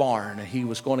this old barn, and he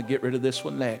was going to get rid of this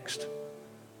one next.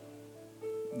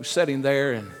 We were sitting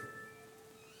there, and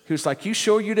he was like, "You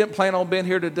sure you didn't plan on being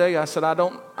here today?" I said,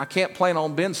 I can't plan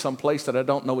on being someplace that I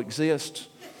don't know exists.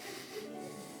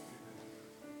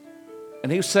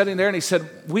 And he was sitting there and he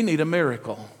said, "We need a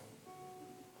miracle."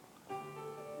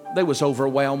 They was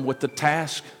overwhelmed with the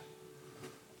task.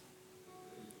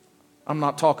 I'm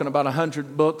not talking about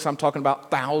 100 books. I'm talking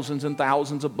about thousands and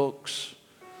thousands of books.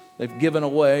 They've given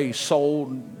away,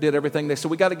 sold, did everything. They said,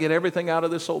 "We got to get everything out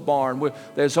of this old barn.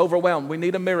 They're overwhelmed. We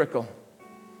need a miracle."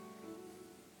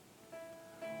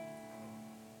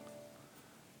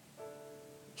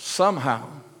 Somehow,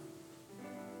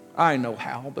 I know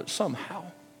how, but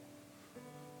somehow,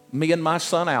 me and my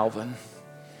son Alvin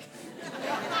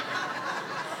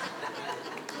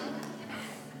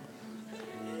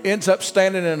ends up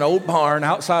standing in an old barn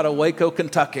outside of Waco,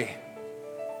 Kentucky,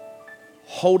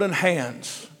 holding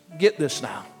hands. Get this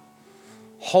now.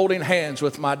 Holding hands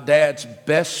with my dad's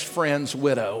best friend's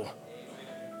widow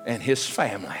and his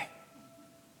family.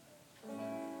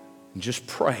 And just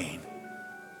praying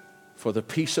for the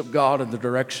peace of God and the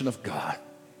direction of God.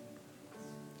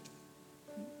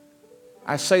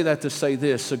 I say that to say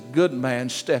this: a good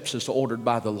man's steps is ordered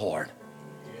by the Lord.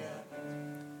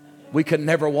 We can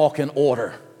never walk in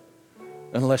order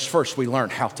unless first we learn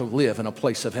how to live in a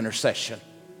place of intercession.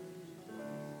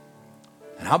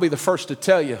 And I'll be the first to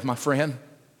tell you, my friend,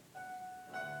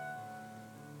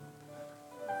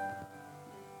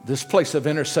 this place of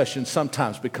intercession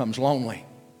sometimes becomes lonely.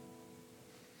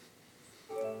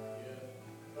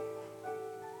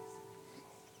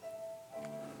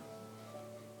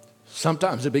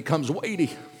 Sometimes it becomes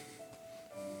weighty.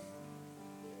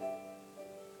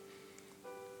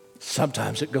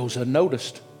 Sometimes it goes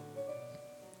unnoticed.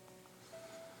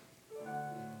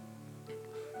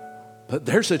 But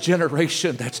there's a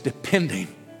generation that's depending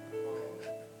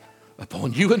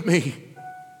upon you and me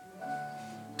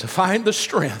to find the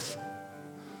strength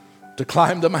to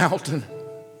climb the mountain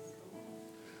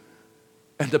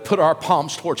and to put our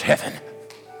palms towards heaven,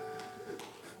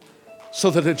 so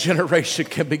that a generation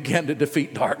can begin to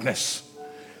defeat darkness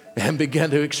and begin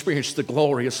to experience the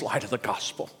glorious light of the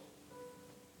gospel.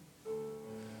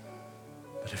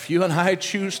 But if you and I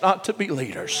choose not to be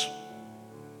leaders,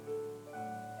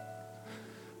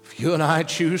 if you and I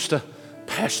choose to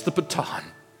pass the baton,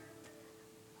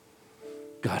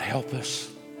 God help us.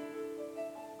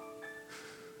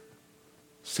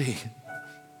 See,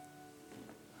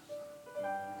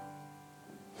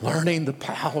 learning the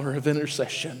power of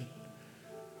intercession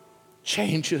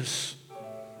changes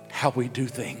how we do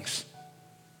things.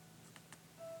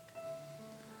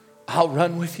 I'll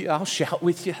run with you. I'll shout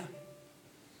with you.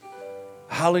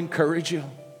 I'll encourage you.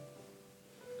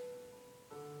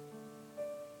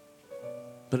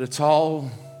 But it's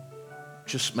all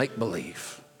just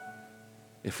make-believe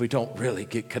if we don't really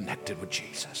get connected with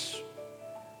Jesus.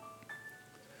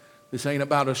 This ain't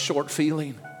about a short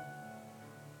feeling.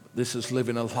 This is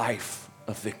living a life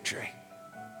of victory.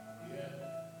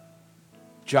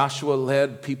 Joshua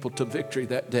led people to victory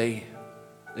that day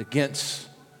against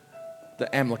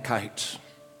the Amalekites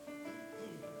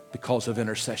because of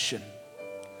intercession.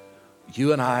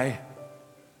 You and I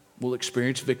will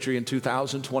experience victory in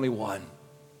 2021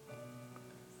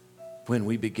 when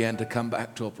we begin to come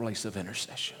back to a place of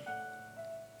intercession.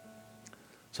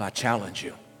 So I challenge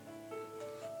you,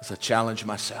 as I challenge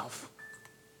myself,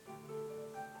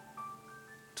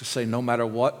 to say no matter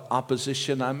what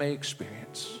opposition I may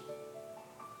experience,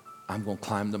 I'm going to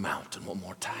climb the mountain one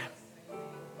more time.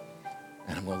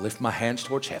 And I'm going to lift my hands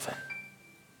towards heaven.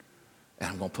 And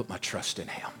I'm going to put my trust in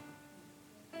Him.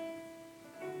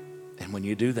 And when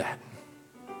you do that,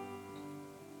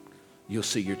 you'll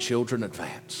see your children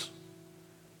advance.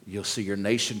 You'll see your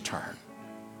nation turn.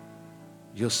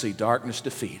 You'll see darkness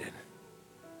defeated.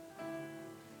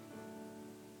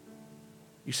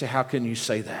 You say, how can you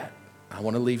say that? I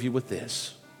want to leave you with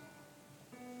this.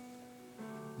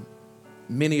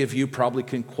 Many of you probably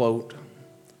can quote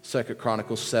 2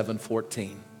 Chronicles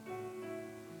 7:14.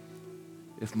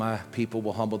 If my people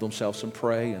will humble themselves and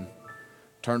pray and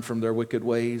turn from their wicked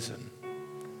ways, and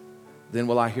then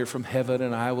will I hear from heaven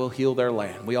and I will heal their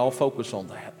land. We all focus on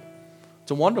that.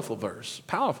 It's a wonderful verse,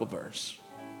 powerful verse.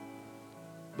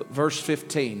 But verse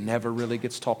 15 never really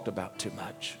gets talked about too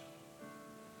much.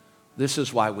 This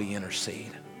is why we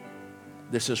intercede.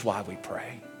 This is why we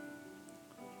pray.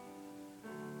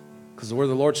 Because the word of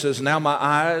the Lord says, now my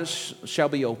eyes shall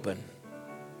be open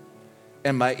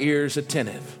and my ears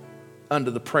attentive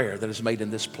unto the prayer that is made in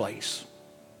this place.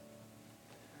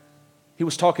 He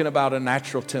was talking about a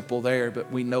natural temple there,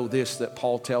 but we know this, that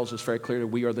Paul tells us very clearly,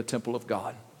 we are the temple of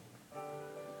God.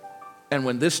 And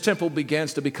when this temple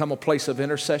begins to become a place of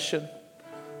intercession,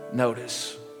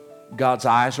 notice, God's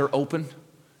eyes are open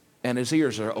and his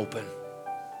ears are open.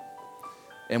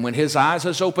 And when his eyes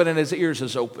is open and his ears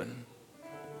is open,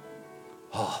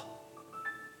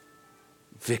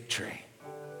 victory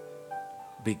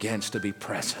begins to be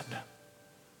present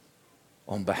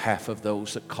on behalf of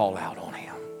those that call out on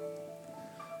him.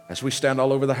 As we stand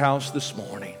all over the house this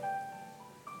morning,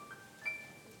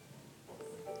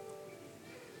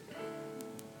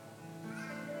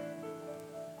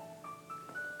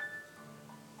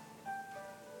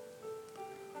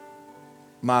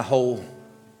 my whole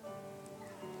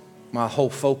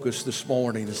focus this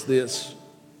morning is this.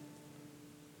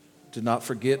 Do not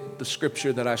forget the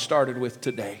scripture that I started with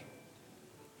today.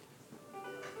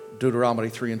 Deuteronomy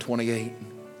 3:28.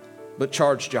 But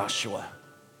charge Joshua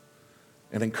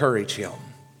and encourage him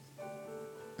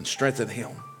and strengthen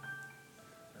him.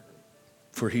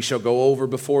 For he shall go over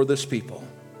before this people,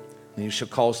 and you shall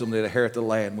cause them to inherit the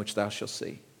land which thou shalt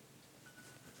see.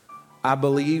 I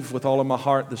believe with all of my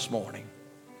heart this morning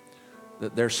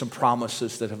that there's some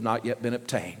promises that have not yet been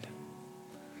obtained.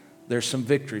 There's some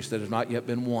victories that have not yet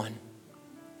been won.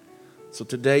 So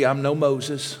today I'm no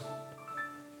Moses,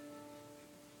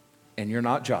 and you're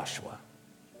not Joshua,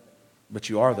 but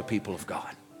you are the people of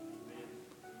God.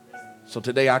 So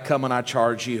today I come and I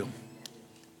charge you,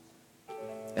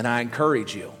 and I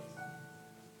encourage you,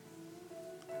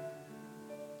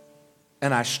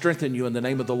 and I strengthen you in the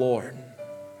name of the Lord.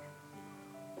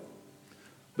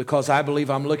 Because I believe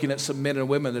I'm looking at some men and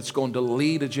women that's going to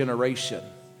lead a generation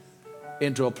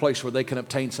into a place where they can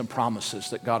obtain some promises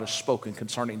that God has spoken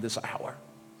concerning this hour.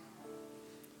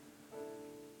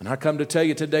 And I come to tell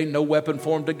you today, no weapon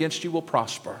formed against you will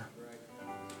prosper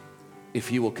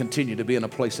if you will continue to be in a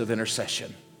place of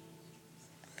intercession.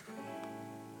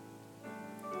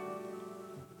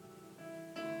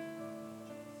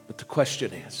 But the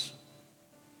question is,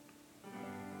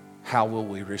 how will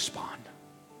we respond?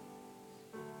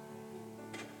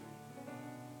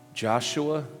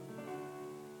 Joshua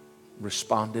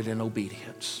responded in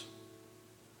obedience,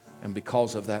 and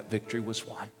because of that, victory was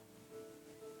won.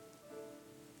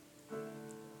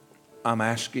 I'm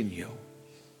asking you,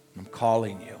 I'm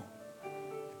calling you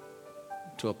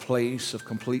to a place of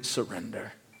complete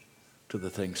surrender to the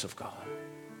things of God.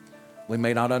 We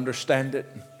may not understand it.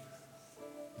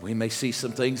 We may see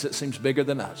some things that seems bigger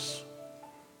than us.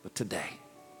 But today,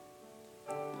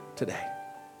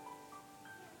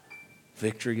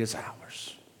 victory is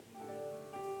ours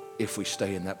if we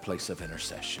stay in that place of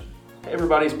intercession. Hey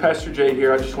everybody, it's Pastor Jay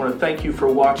here. I just want to thank you for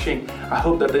watching. I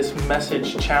hope that this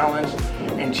message challenged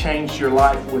and changed your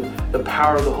life with the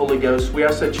power of the Holy Ghost. We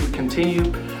ask that you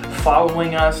continue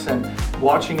following us and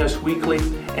watching us weekly.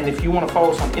 And if you want to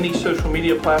follow us on any social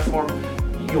media platform,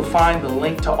 you'll find the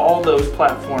link to all those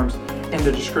platforms in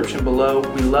the description below.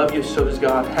 We love you, so does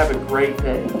God. Have a great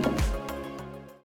day.